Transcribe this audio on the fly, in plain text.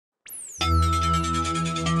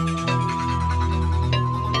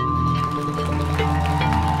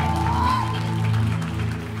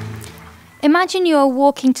Imagine you are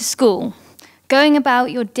walking to school, going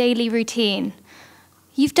about your daily routine.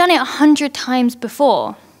 You've done it 100 times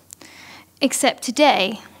before, except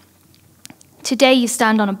today you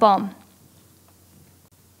stand on a bomb.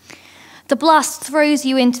 The blast throws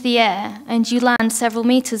you into the air and you land several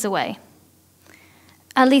meters away.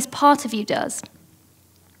 At least part of you does.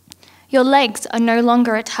 Your legs are no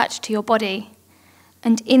longer attached to your body,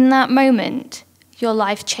 and in that moment, your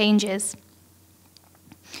life changes.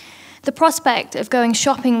 The prospect of going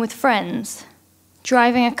shopping with friends,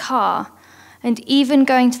 driving a car, and even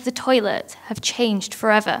going to the toilet have changed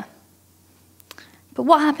forever. But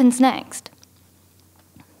what happens next?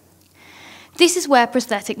 This is where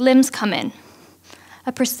prosthetic limbs come in.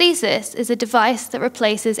 A prosthesis is a device that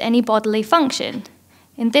replaces any bodily function,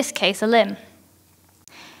 in this case a limb.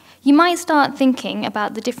 You might start thinking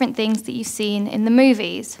about the different things that you've seen in the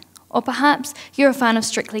movies, or perhaps you're a fan of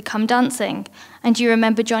Strictly Come Dancing and you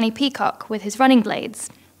remember Johnny Peacock with his running blades.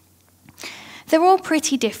 They're all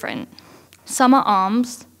pretty different. Some are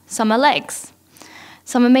arms, some are legs.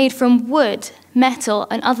 Some are made from wood, metal,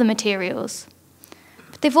 and other materials.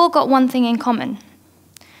 But they've all got one thing in common.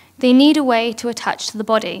 They need a way to attach to the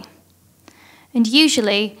body. And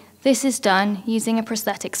usually, this is done using a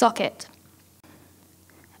prosthetic socket.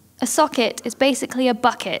 A socket is basically a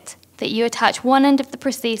bucket that you attach one end of the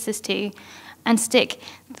prosthesis to and stick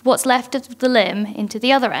what's left of the limb into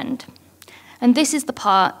the other end. And this is the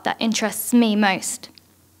part that interests me most.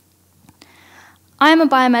 I am a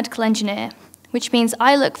biomedical engineer, which means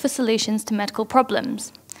I look for solutions to medical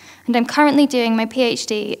problems, and I'm currently doing my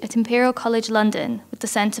PhD at Imperial College London with the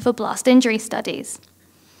Centre for Blast Injury Studies.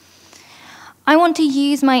 I want to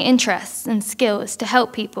use my interests and skills to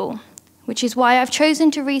help people, which is why I've chosen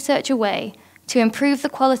to research a way to improve the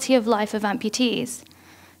quality of life of amputees,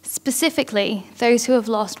 specifically those who have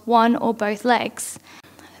lost one or both legs,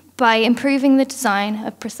 by improving the design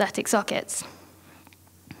of prosthetic sockets.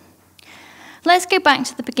 Let's go back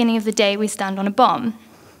to the beginning of the day we stand on a bomb.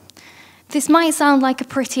 This might sound like a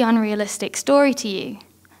pretty unrealistic story to you,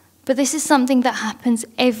 but this is something that happens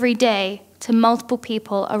every day to multiple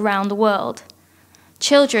people around the world.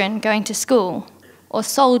 Children going to school, or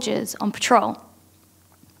soldiers on patrol.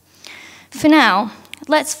 For now,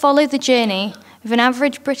 let's follow the journey of an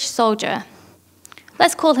average British soldier.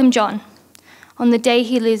 Let's call him John, on the day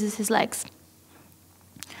he loses his legs.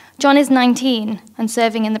 John is 19 and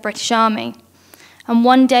serving in the British Army, and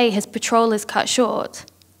one day his patrol is cut short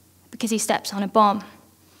because he steps on a bomb.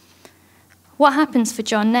 What happens for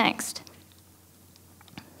John next?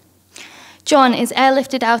 John is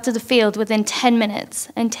airlifted out of the field within 10 minutes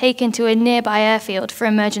and taken to a nearby airfield for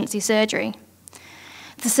emergency surgery.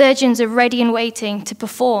 The surgeons are ready and waiting to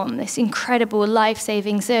perform this incredible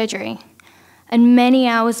life-saving surgery. And many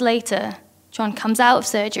hours later, John comes out of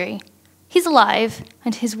surgery. He's alive,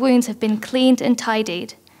 and his wounds have been cleaned and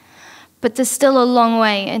tidied. But there's still a long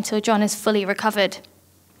way until John is fully recovered.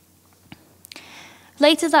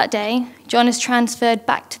 Later that day, John is transferred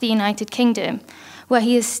back to the United Kingdom, where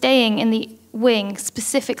he is staying in the wing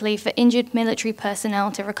specifically for injured military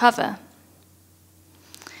personnel to recover.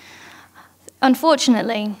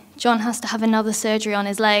 Unfortunately, John has to have another surgery on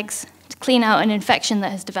his legs to clean out an infection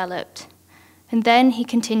that has developed, and then he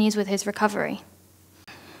continues with his recovery.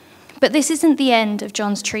 But this isn't the end of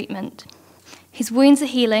John's treatment. His wounds are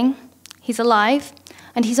healing, he's alive,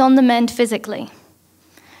 and he's on the mend physically.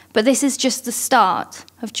 But this is just the start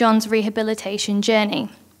of John's rehabilitation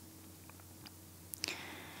journey.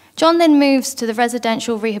 John then moves to the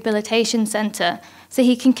residential rehabilitation centre so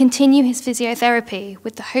he can continue his physiotherapy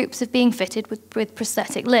with the hopes of being fitted with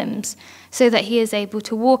prosthetic limbs so that he is able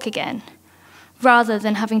to walk again, rather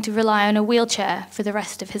than having to rely on a wheelchair for the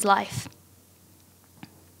rest of his life.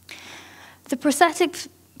 The prosthetic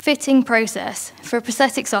fitting process for a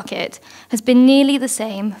prosthetic socket has been nearly the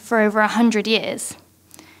same for over 100 years.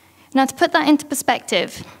 Now, to put that into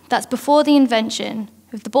perspective, that's before the invention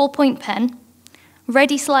of the ballpoint pen,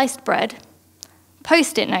 ready sliced bread,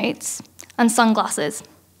 post-it notes, and sunglasses.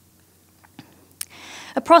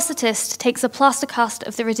 A prosthetist takes a plaster cast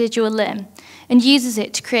of the residual limb and uses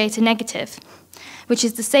it to create a negative, which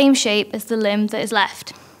is the same shape as the limb that is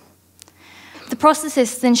left. The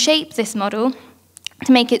prosthetists then shape this model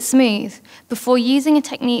to make it smooth before using a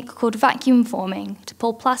technique called vacuum forming to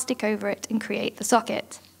pull plastic over it and create the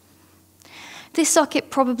socket. This socket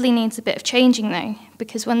probably needs a bit of changing though,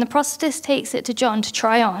 because when the prosthetist takes it to John to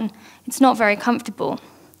try on, it's not very comfortable.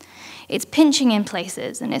 It's pinching in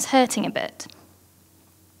places and it's hurting a bit.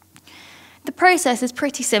 The process is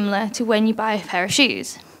pretty similar to when you buy a pair of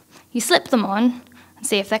shoes. You slip them on and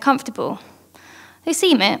see if they're comfortable. They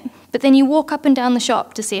seem it, but then you walk up and down the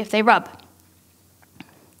shop to see if they rub.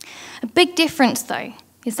 A big difference, though,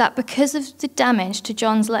 is that because of the damage to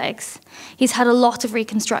John's legs, he's had a lot of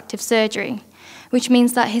reconstructive surgery, which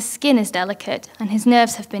means that his skin is delicate and his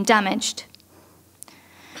nerves have been damaged.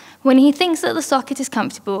 When he thinks that the socket is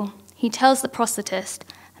comfortable, he tells the prosthetist,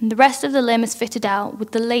 and the rest of the limb is fitted out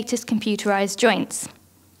with the latest computerized joints.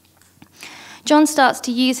 John starts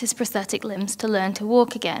to use his prosthetic limbs to learn to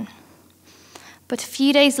walk again. But a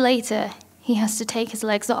few days later, he has to take his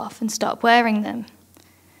legs off and stop wearing them.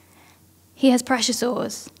 He has pressure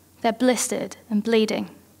sores. They're blistered and bleeding.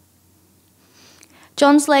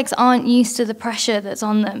 John's legs aren't used to the pressure that's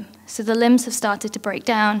on them, so the limbs have started to break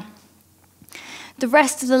down. The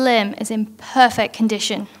rest of the limb is in perfect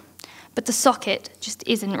condition, but the socket just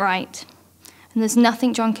isn't right. And there's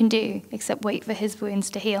nothing John can do except wait for his wounds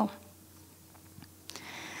to heal.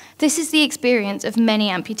 This is the experience of many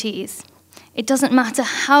amputees. It doesn't matter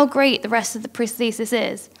how great the rest of the prosthesis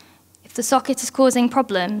is. If the socket is causing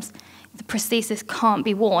problems, the prosthesis can't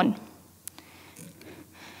be worn.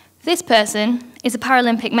 This person is a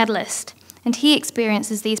Paralympic medalist, and he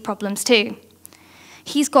experiences these problems too.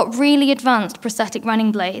 He's got really advanced prosthetic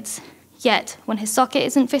running blades, yet when his socket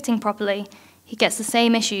isn't fitting properly, he gets the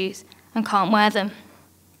same issues and can't wear them.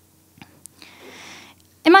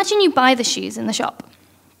 Imagine you buy the shoes in the shop.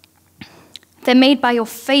 They're made by your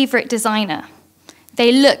favorite designer.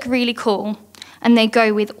 They look really cool, and they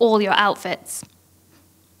go with all your outfits.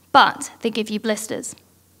 But they give you blisters.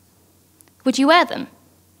 Would you wear them?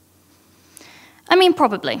 I mean,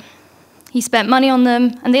 probably. You spent money on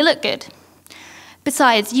them, and they look good.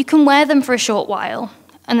 Besides, you can wear them for a short while,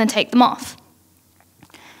 and then take them off.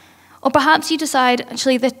 Or perhaps you decide,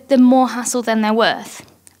 actually, that they're more hassle than they're worth,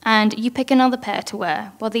 and you pick another pair to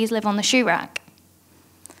wear while these live on the shoe rack.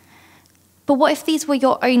 But what if these were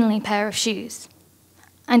your only pair of shoes,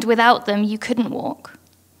 and without them you couldn't walk?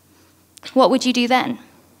 What would you do then?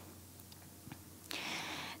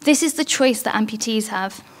 This is the choice that amputees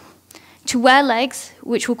have: to wear legs,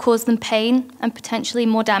 which will cause them pain and potentially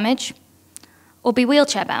more damage, or be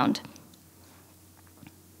wheelchair bound.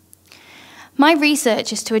 My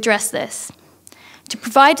research is to address this, to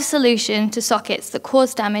provide a solution to sockets that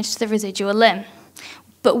cause damage to the residual limb,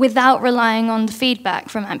 but without relying on the feedback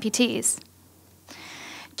from amputees.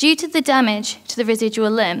 Due to the damage to the residual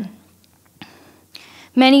limb,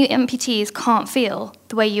 many amputees can't feel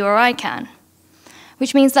the way you or I can,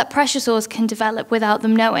 which means that pressure sores can develop without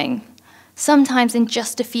them knowing, sometimes in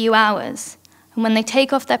just a few hours, and when they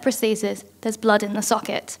take off their prosthesis, there's blood in the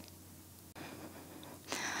socket.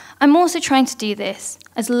 I'm also trying to do this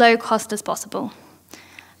as low cost as possible.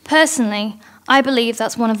 Personally, I believe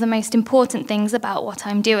that's one of the most important things about what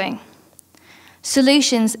I'm doing.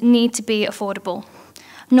 Solutions need to be affordable,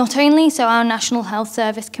 not only so our National Health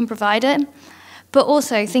Service can provide it, but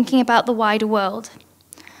also thinking about the wider world.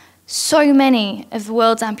 So many of the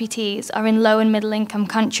world's amputees are in low and middle income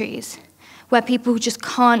countries, where people just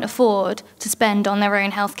can't afford to spend on their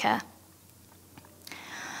own healthcare.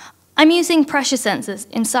 I'm using pressure sensors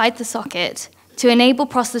inside the socket to enable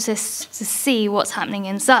prosthetists to see what's happening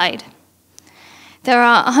inside. There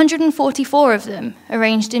are 144 of them,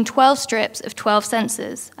 arranged in 12 strips of 12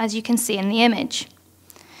 sensors, as you can see in the image.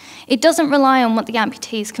 It doesn't rely on what the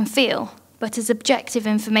amputees can feel, but is objective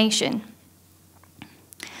information.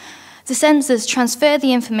 The sensors transfer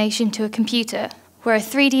the information to a computer, where a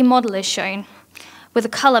 3D model is shown, with a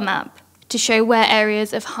color map to show where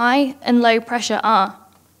areas of high and low pressure are.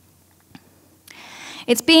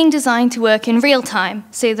 It's being designed to work in real time,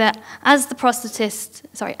 so that as the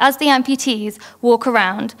amputees walk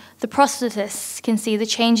around, the prosthetists can see the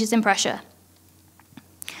changes in pressure.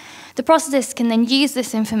 The prosthetist can then use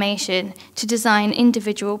this information to design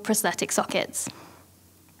individual prosthetic sockets.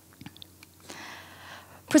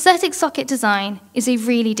 Prosthetic socket design is a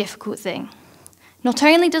really difficult thing. Not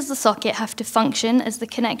only does the socket have to function as the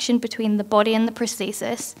connection between the body and the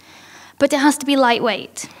prosthesis, but it has to be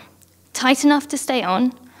lightweight, tight enough to stay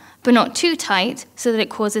on, but not too tight so that it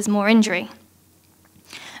causes more injury.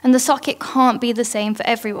 And the socket can't be the same for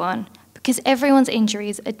everyone, because everyone's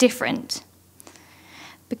injuries are different.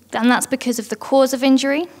 And that's because of the cause of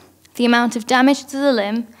injury, the amount of damage to the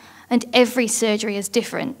limb, and every surgery is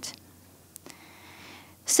different.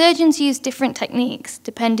 Surgeons use different techniques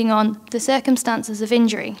depending on the circumstances of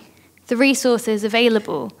injury, the resources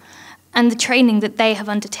available, and the training that they have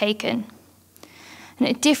undertaken. And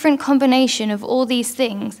a different combination of all these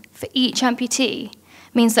things for each amputee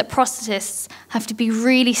means that prosthetists have to be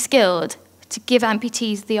really skilled to give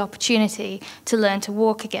amputees the opportunity to learn to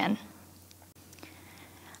walk again.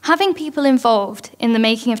 Having people involved in the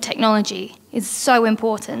making of technology is so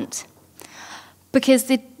important, because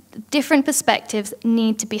the different perspectives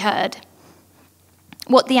need to be heard.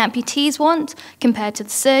 What the amputees want, compared to the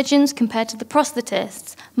surgeons, compared to the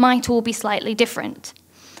prosthetists, might all be slightly different.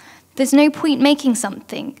 There's no point making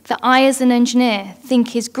something that I, as an engineer,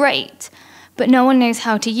 think is great, but no one knows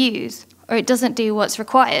how to use, or it doesn't do what's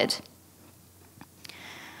required.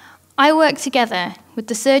 I work together with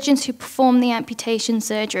the surgeons who perform the amputation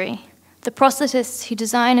surgery, the prosthetists who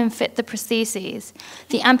design and fit the prostheses,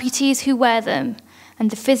 the amputees who wear them, and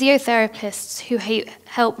the physiotherapists who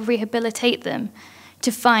help rehabilitate them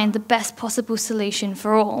to find the best possible solution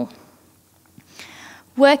for all.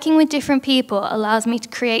 Working with different people allows me to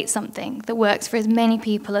create something that works for as many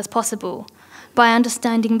people as possible by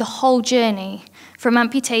understanding the whole journey from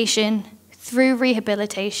amputation through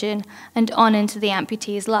rehabilitation and on into the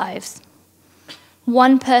amputees' lives.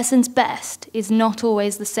 One person's best is not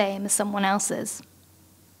always the same as someone else's.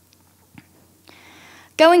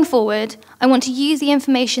 Going forward, I want to use the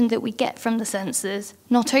information that we get from the sensors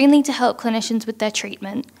not only to help clinicians with their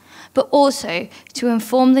treatment, but also to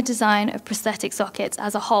inform the design of prosthetic sockets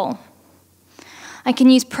as a whole. I can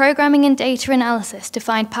use programming and data analysis to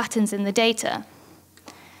find patterns in the data.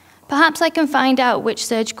 Perhaps I can find out which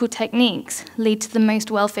surgical techniques lead to the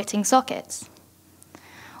most well-fitting sockets.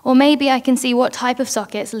 Or maybe I can see what type of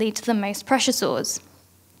sockets lead to the most pressure sores.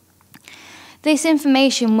 This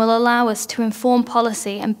information will allow us to inform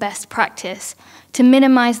policy and best practice to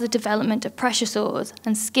minimize the development of pressure sores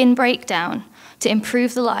and skin breakdown to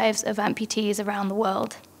improve the lives of amputees around the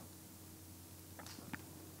world.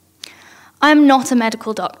 I'm not a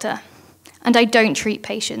medical doctor, and I don't treat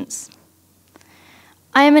patients.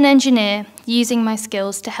 I am an engineer using my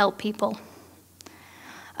skills to help people.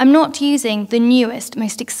 I'm not using the newest,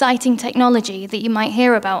 most exciting technology that you might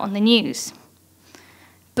hear about on the news.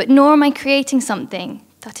 But nor am I creating something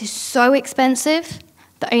that is so expensive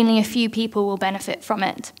that only a few people will benefit from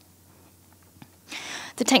it.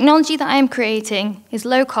 The technology that I am creating is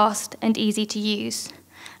low cost and easy to use,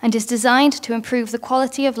 and is designed to improve the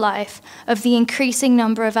quality of life of the increasing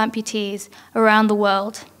number of amputees around the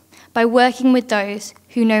world by working with those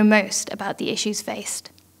who know most about the issues faced.